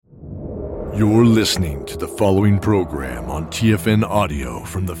You're listening to the following program on TFN Audio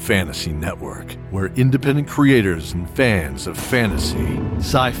from the Fantasy Network, where independent creators and fans of fantasy,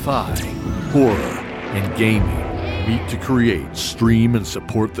 sci-fi, horror, and gaming meet to create, stream, and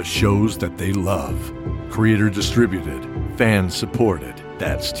support the shows that they love. Creator-distributed, fan-supported,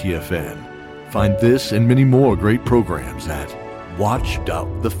 that's TFN. Find this and many more great programs at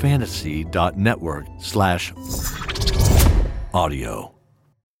watch.thefantasy.network/audio.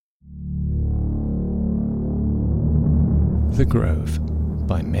 The Grove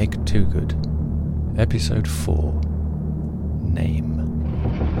by Meg Toogood. Episode 4. Name.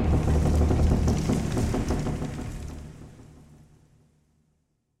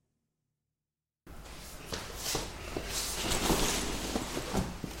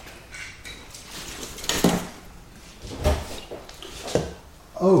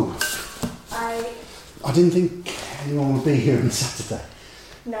 Oh, I didn't think anyone would be here on Saturday.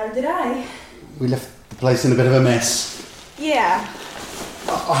 No, did I? We left the place in a bit of a mess. Yeah.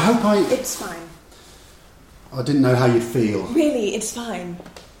 I hope It's fine. I didn't know how you'd feel. Really, it's fine.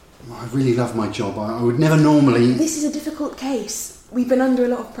 I really love my job. I would never normally... This is a difficult case. We've been under a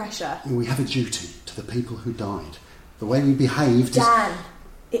lot of pressure. We have a duty to the people who died. The way we behaved Dan,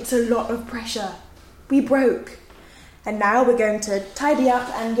 it's a lot of pressure. We broke. And now we're going to tidy up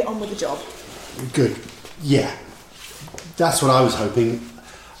and get on with the job. Good. Yeah. That's what I was hoping.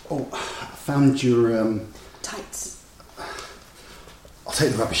 Oh, I found your, Tights. I'll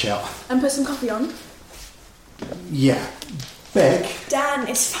take the rubbish out. And put some coffee on? Yeah. Beck? Dan,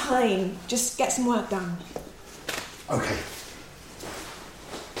 it's fine. Just get some work done. Okay.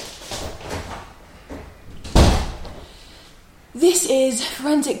 This is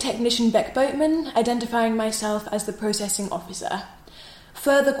Forensic Technician Beck Boatman, identifying myself as the processing officer.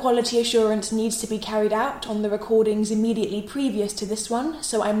 Further quality assurance needs to be carried out on the recordings immediately previous to this one,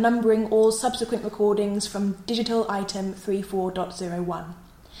 so I'm numbering all subsequent recordings from digital item 34.01.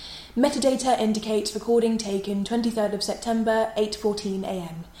 Metadata indicates recording taken 23rd of September, 8:14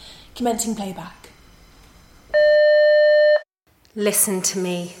 a.m. Commencing playback. Listen to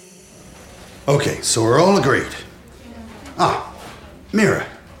me. Okay, so we're all agreed. Mira,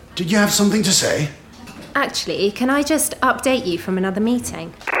 did you have something to say? Actually, can I just update you from another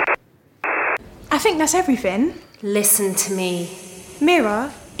meeting? I think that's everything. Listen to me.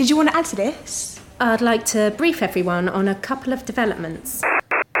 Mira, did you want to add to this? I'd like to brief everyone on a couple of developments.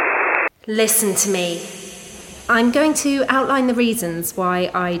 Listen to me. I'm going to outline the reasons why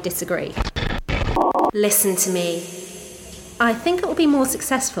I disagree. Listen to me. I think it will be more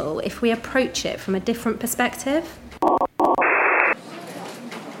successful if we approach it from a different perspective.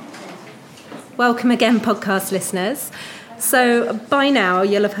 Welcome again, podcast listeners. So by now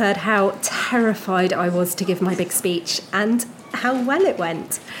you'll have heard how terrified I was to give my big speech and how well it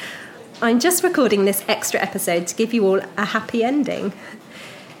went. I'm just recording this extra episode to give you all a happy ending.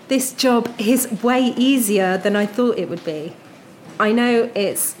 This job is way easier than I thought it would be. I know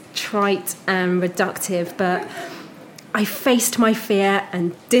it's trite and reductive, but I faced my fear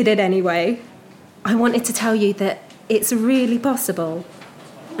and did it anyway. I wanted to tell you that it's really possible.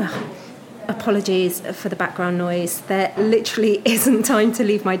 Apologies for the background noise. There literally isn't time to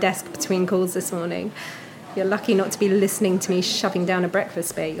leave my desk between calls this morning. You're lucky not to be listening to me shoving down a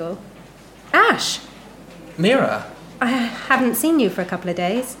breakfast bagel. Ash! Mira! I haven't seen you for a couple of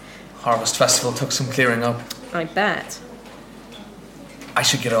days. Harvest Festival took some clearing up. I bet. I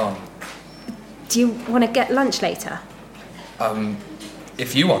should get on. Do you want to get lunch later?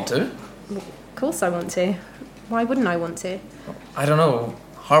 If you want to. Of course I want to. Why wouldn't I want to? I don't know.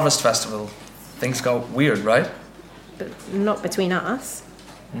 Harvest Festival. Things got weird, right? But not between us.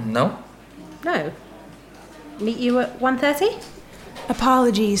 No? No. Meet you at 1:30?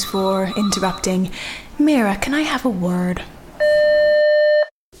 Apologies for interrupting. Mira, can I have a word?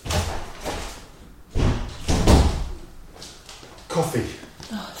 Coffee.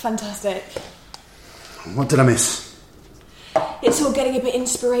 Oh, fantastic. What did I miss? It's all getting a bit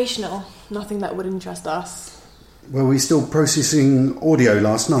inspirational. Nothing that would interest us. Were we still processing audio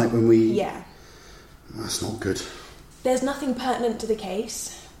last night when we... Yeah. That's not good. There's nothing pertinent to the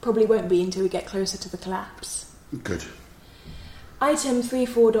case. Probably won't be until we get closer to the collapse. Good. Item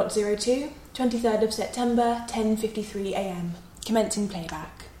 34.02, 23rd of September, 10:53 a.m. Commencing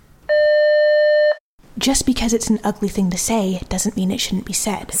playback. Just because it's an ugly thing to say doesn't mean it shouldn't be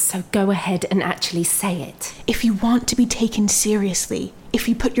said. So go ahead and actually say it. If you want to be taken seriously, if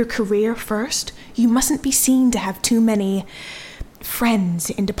you put your career first, you mustn't be seen to have too many friends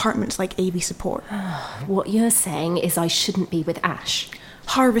in departments like AV support. What you're saying is I shouldn't be with Ash.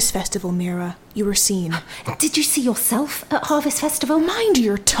 Harvest Festival, Mira. You were seen. Did you see yourself at Harvest Festival? Mind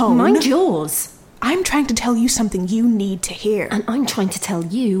your tone. Mind yours. I'm trying to tell you something you need to hear. And I'm trying to tell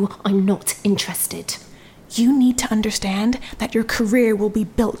you I'm not interested. You need to understand that your career will be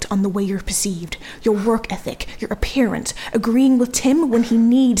built on the way you're perceived, your work ethic, your appearance, agreeing with Tim when he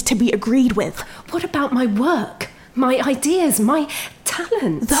needs to be agreed with. What about my work? My ideas? My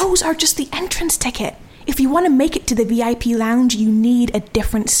talent? Those are just the entrance ticket. If you want to make it to the VIP lounge, you need a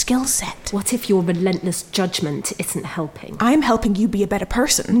different skill set. What if your relentless judgment isn't helping? I'm helping you be a better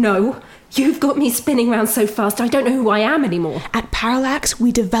person. No, you've got me spinning around so fast I don't know who I am anymore. At Parallax,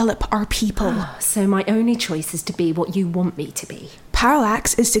 we develop our people. So my only choice is to be what you want me to be.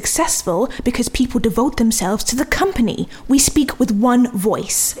 Parallax is successful because people devote themselves to the company. We speak with one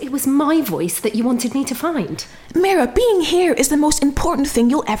voice. It was my voice that you wanted me to find. Mira, being here is the most important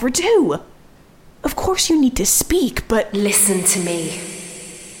thing you'll ever do. Of course you need to speak, but... Listen to me.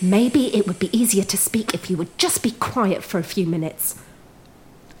 Maybe it would be easier to speak if you would just be quiet for a few minutes.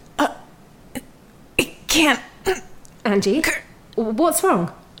 I can't... Angie? What's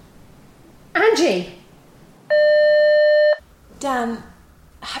wrong? Angie! Dan,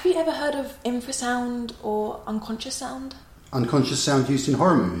 have you ever heard of infrasound or unconscious sound? Unconscious sound used in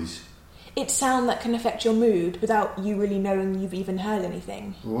horror movies. It's sound that can affect your mood without you really knowing you've even heard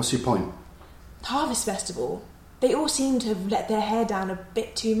anything. Well, what's your point? Harvest Festival. They all seem to have let their hair down a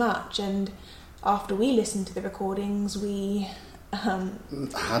bit too much, and after we listened to the recordings, we...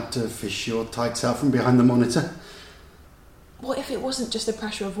 Had to fish your tights out from behind the monitor. What if it wasn't just the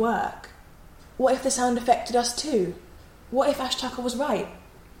pressure of work? What if the sound affected us too? What if Ash Tucker was right?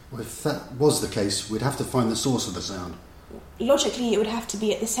 Well, if that was the case, we'd have to find the source of the sound. Logically, it would have to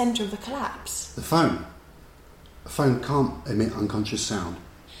be at the centre of the collapse. The phone. A phone can't emit unconscious sound.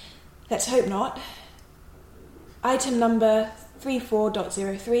 Let's hope not. Item number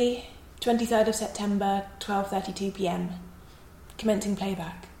 34.03, 23rd of September, 12:32 p.m. Commencing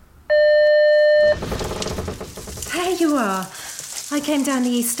playback. There you are. I came down the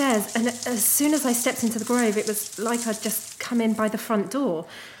east stairs, and as soon as I stepped into the grove, it was like I'd just come in by the front door.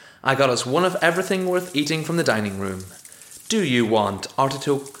 I got us one of everything worth eating from the dining room. Do you want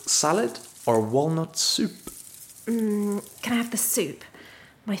artichoke salad or walnut soup? Can I have the soup?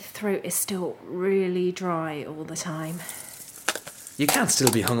 My throat is still really dry all the time. You can't still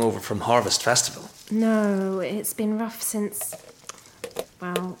be hungover from Harvest Festival. No, it's been rough since...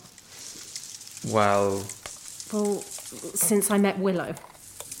 Well, since I met Willow.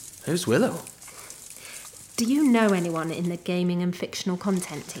 Who's Willow? Do you know anyone in the gaming and fictional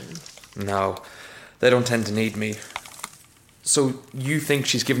content team? No, they don't tend to need me. So you think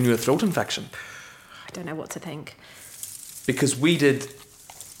she's given you a throat infection? I don't know what to think. Because we did...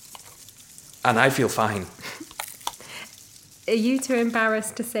 And I feel fine. Are you too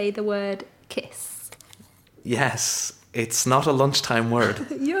embarrassed to say the word kiss? Yes, it's not a lunchtime word.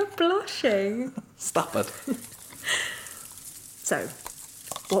 You're blushing. Stop it. So,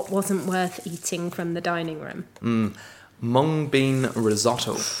 what wasn't worth eating from the dining room? Mung bean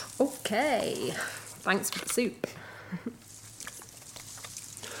risotto. Okay, thanks for the soup.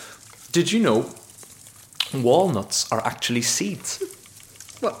 Did you know walnuts are actually seeds?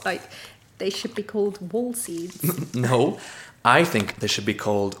 What, like they should be called wall seeds? No, I think they should be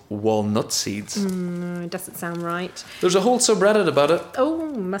called walnut seeds. It doesn't sound right. There's a whole subreddit about it. Oh,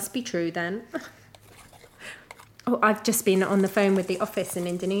 must be true then. Oh, I've just been on the phone with the office in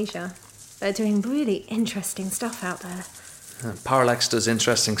Indonesia. They're doing really interesting stuff out there. Parallax does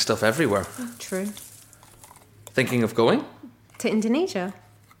interesting stuff everywhere. Oh, true. Thinking of going? To Indonesia?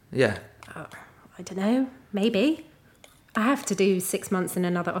 Yeah. I don't know, maybe. I have to do 6 months in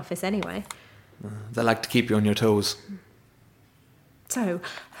another office anyway. They like to keep you on your toes. So,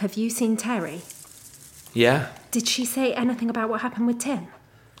 have you seen Terry? Yeah. Did she say anything about what happened with Tim?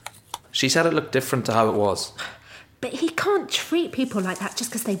 She said it looked different to how it was. But he can't treat people like that just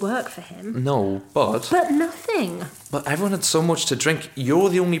because they work for him. No, but... But nothing. But everyone had so much to drink. You're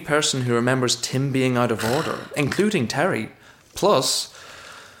the only person who remembers Tim being out of order, including Terry. Plus,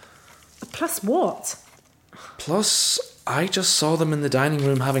 what? Plus, I just saw them in the dining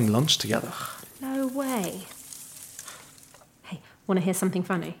room having lunch together. No way. Hey, want to hear something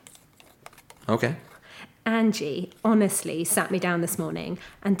funny? Okay. Angie honestly sat me down this morning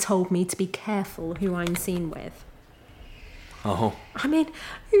and told me to be careful who I'm seen with. Oh. I mean,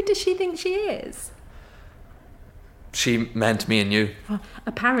 who does she think she is? She meant me and you. Well,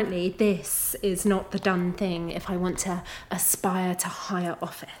 apparently this is not the done thing if I want to aspire to higher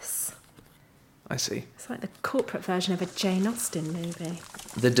office. I see. It's like the corporate version of a Jane Austen movie.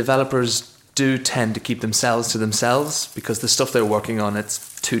 The developers do tend to keep themselves to themselves because the stuff they're working on,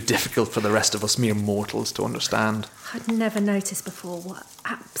 it's too difficult for the rest of us mere mortals to understand. I'd never noticed before what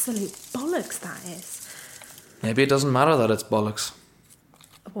absolute bollocks that is. Maybe it doesn't matter that it's bollocks.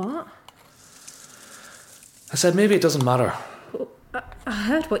 What? I said maybe it doesn't matter. I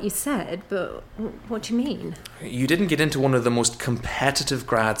heard what you said, but what do you mean? You didn't get into one of the most competitive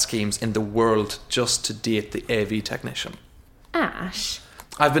grad schemes in the world just to date the AV technician. Ash?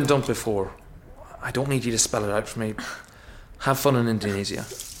 I've been dumped before. I don't need you to spell it out for me. Have fun in Indonesia.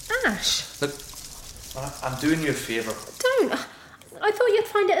 Ash? Look, I'm doing you a favour. Don't. I thought you'd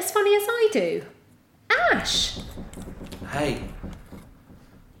find it as funny as I do. Ash! Hey,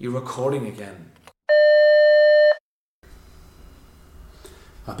 you're recording again.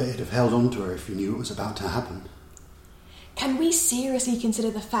 I bet you'd have held on to her if you knew it was about to happen. Can we seriously consider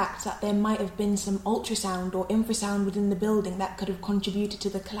the fact that there might have been some ultrasound or infrasound within the building that could have contributed to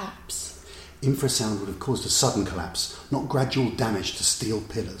the collapse? Infrasound would have caused a sudden collapse, not gradual damage to steel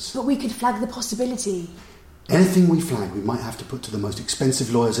pillars. But we could flag the possibility. Anything we flag, we might have to put to the most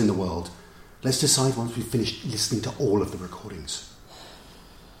expensive lawyers in the world. Let's decide once we've finished listening to all of the recordings.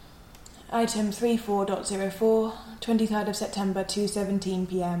 Item 34.04, 23rd of September, 2:17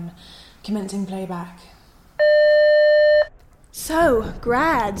 p.m. Commencing playback. So,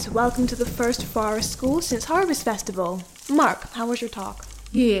 grads, welcome to the first forest school since Harvest Festival. Mark, how was your talk?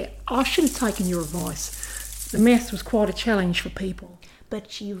 Yeah, I should have taken your advice. The maths was quite a challenge for people.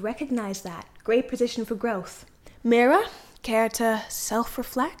 But you recognise that. Great position for growth. Mira, care to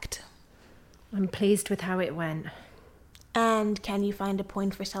self-reflect? I'm pleased with how it went. And can you find a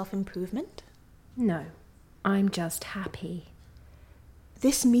point for self-improvement? No, I'm just happy.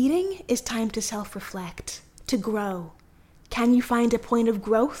 This meeting is time to self-reflect, to grow. Can you find a point of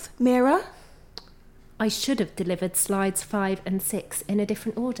growth, Mira? I should have delivered slides 5 and 6 in a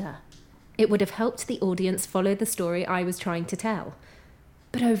different order. It would have helped the audience follow the story I was trying to tell.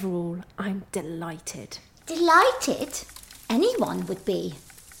 But overall, I'm delighted. Delighted? Anyone would be.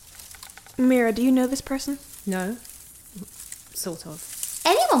 Mira, do you know this person? No? Sort of.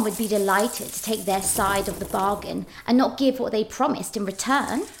 Anyone would be delighted to take their side of the bargain and not give what they promised in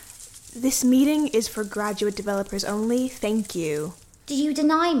return. This meeting is for graduate developers only. Thank you. Do you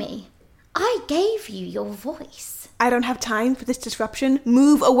deny me? I gave you your voice. I don't have time for this disruption.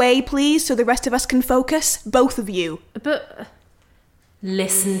 Move away, please, so the rest of us can focus. Both of you. But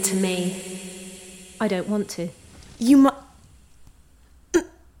listen to me. I don't want to. You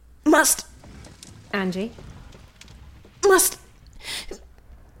must. Angie? Must.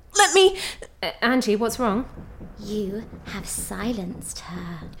 Let me. Angie, what's wrong? You have silenced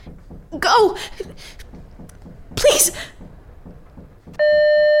her. Go! Please!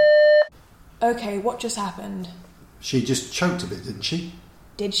 Okay, what just happened? She just choked a bit, didn't she?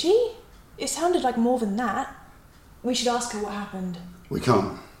 Did she? It sounded like more than that. We should ask her what happened. We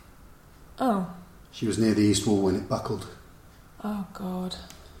can't. Oh. She was near the east wall when it buckled. Oh, God.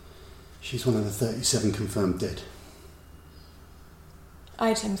 She's one of the 37 confirmed dead.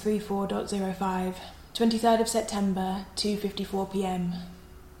 Item 34.05, 23rd of September, 2:54 p.m.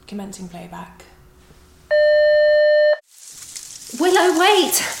 Commencing playback. Willow,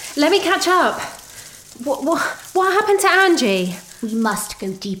 wait! Let me catch up. What happened to Angie? We must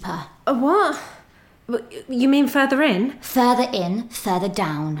go deeper. What? You mean further in? Further in, further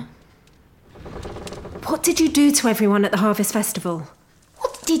down. What did you do to everyone at the Harvest Festival?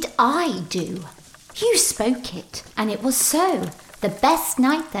 What did I do? You spoke it, and it was so. The best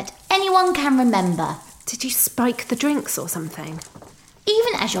night that anyone can remember. Did you spike the drinks or something?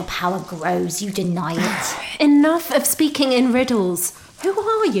 Even as your power grows, you deny it. Enough of speaking in riddles. Who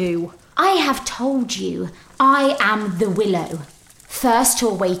are you? I have told you, I am the willow. First to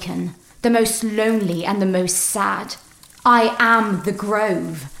awaken, the most lonely and the most sad. I am the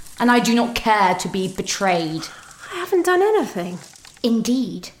grove, and I do not care to be betrayed. I haven't done anything.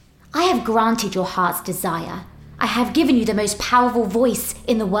 Indeed, I have granted your heart's desire. I have given you the most powerful voice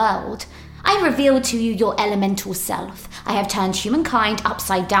in the world. I have revealed to you your elemental self. I have turned humankind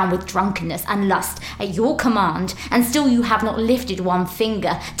upside down with drunkenness and lust at your command, and still you have not lifted one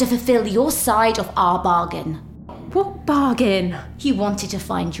finger to fulfill your side of our bargain. What bargain? You wanted to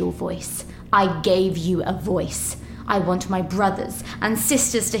find your voice. I gave you a voice. I want my brothers and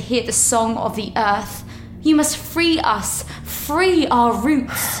sisters to hear the song of the earth. You must free us, free our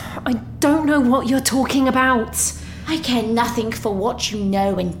roots. I don't know what you're talking about. I care nothing for what you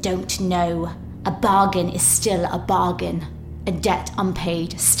know and don't know. A bargain is still a bargain. A debt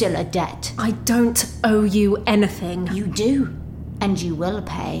unpaid, still a debt. I don't owe you anything. You do, and you will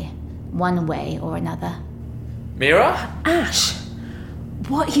pay, one way or another. Mira? Ash,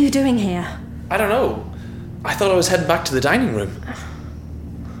 What are you doing here? I don't know. I thought I was heading back to the dining room.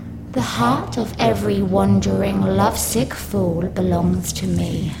 The heart of every wandering, lovesick fool belongs to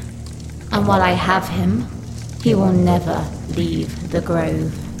me. And while I have him, he will never leave the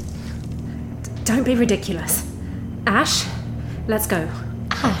grove. Don't be ridiculous. Ash, let's go.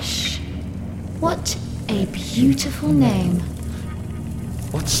 Ash. What a beautiful name.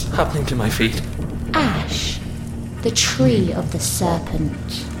 What's happening to my feet? Ash. The tree of the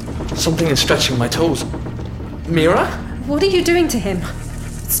serpent. Something is stretching my toes. Mira? What are you doing to him?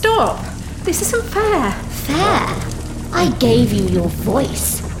 Stop! This isn't fair. Fair? I gave you your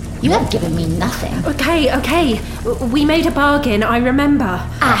voice. You have given me nothing. Okay. We made a bargain, I remember.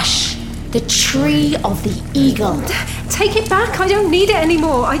 Ash, the tree of the eagle. Take it back. I don't need it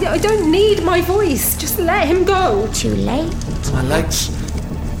anymore. I don't need my voice. Just let him go. Too late. My legs.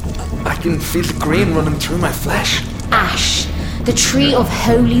 I can feel the green running through my flesh. Ash, the tree of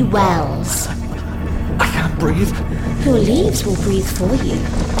holy wells. I can't breathe. Your leaves will breathe for you.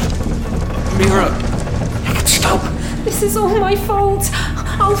 Mira, I can stop. This is all my fault.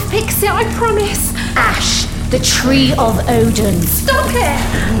 I'll fix it, I promise. Ash, the tree of Odin. Stop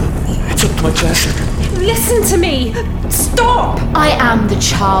it! It's up to my chest. Listen to me. Stop! I am the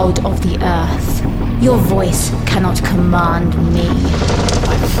child of the earth. Your voice cannot command me.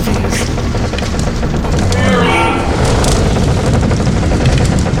 I'm fierce.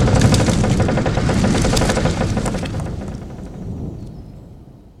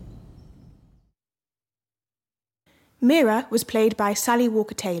 Mira was played by Sally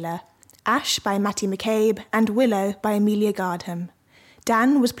Walker-Taylor, Ash by Matty McCabe, and Willow by Amelia Gardham.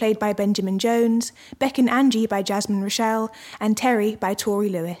 Dan was played by Benjamin Jones, Beck and Angie by Jasmine Rochelle, and Terry by Tori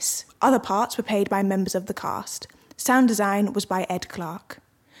Lewis. Other parts were played by members of the cast. Sound design was by Ed Clark.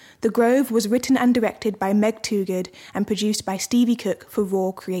 The Grove was written and directed by Meg Toogood and produced by Stevie Cook for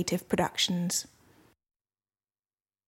Raw Creative Productions.